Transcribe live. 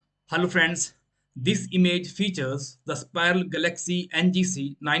Hello friends, this image features the spiral galaxy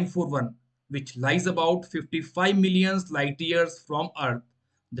NGC 941, which lies about 55 million light years from Earth.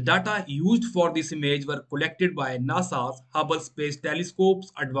 The data used for this image were collected by NASA's Hubble Space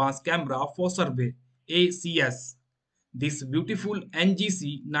Telescope's Advanced Camera for Survey (ACS). This beautiful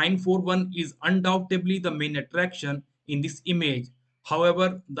NGC 941 is undoubtedly the main attraction in this image.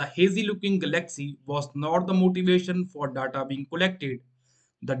 However, the hazy looking galaxy was not the motivation for data being collected.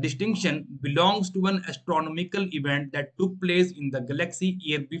 The distinction belongs to an astronomical event that took place in the galaxy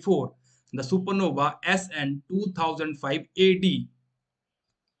year before, the supernova SN 2005 AD.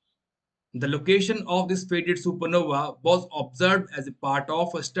 The location of this faded supernova was observed as a part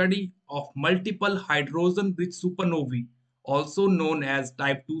of a study of multiple hydrogen-rich supernovae, also known as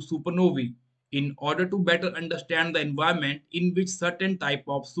type 2 supernovae, in order to better understand the environment in which certain type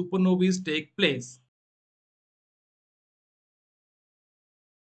of supernovae take place.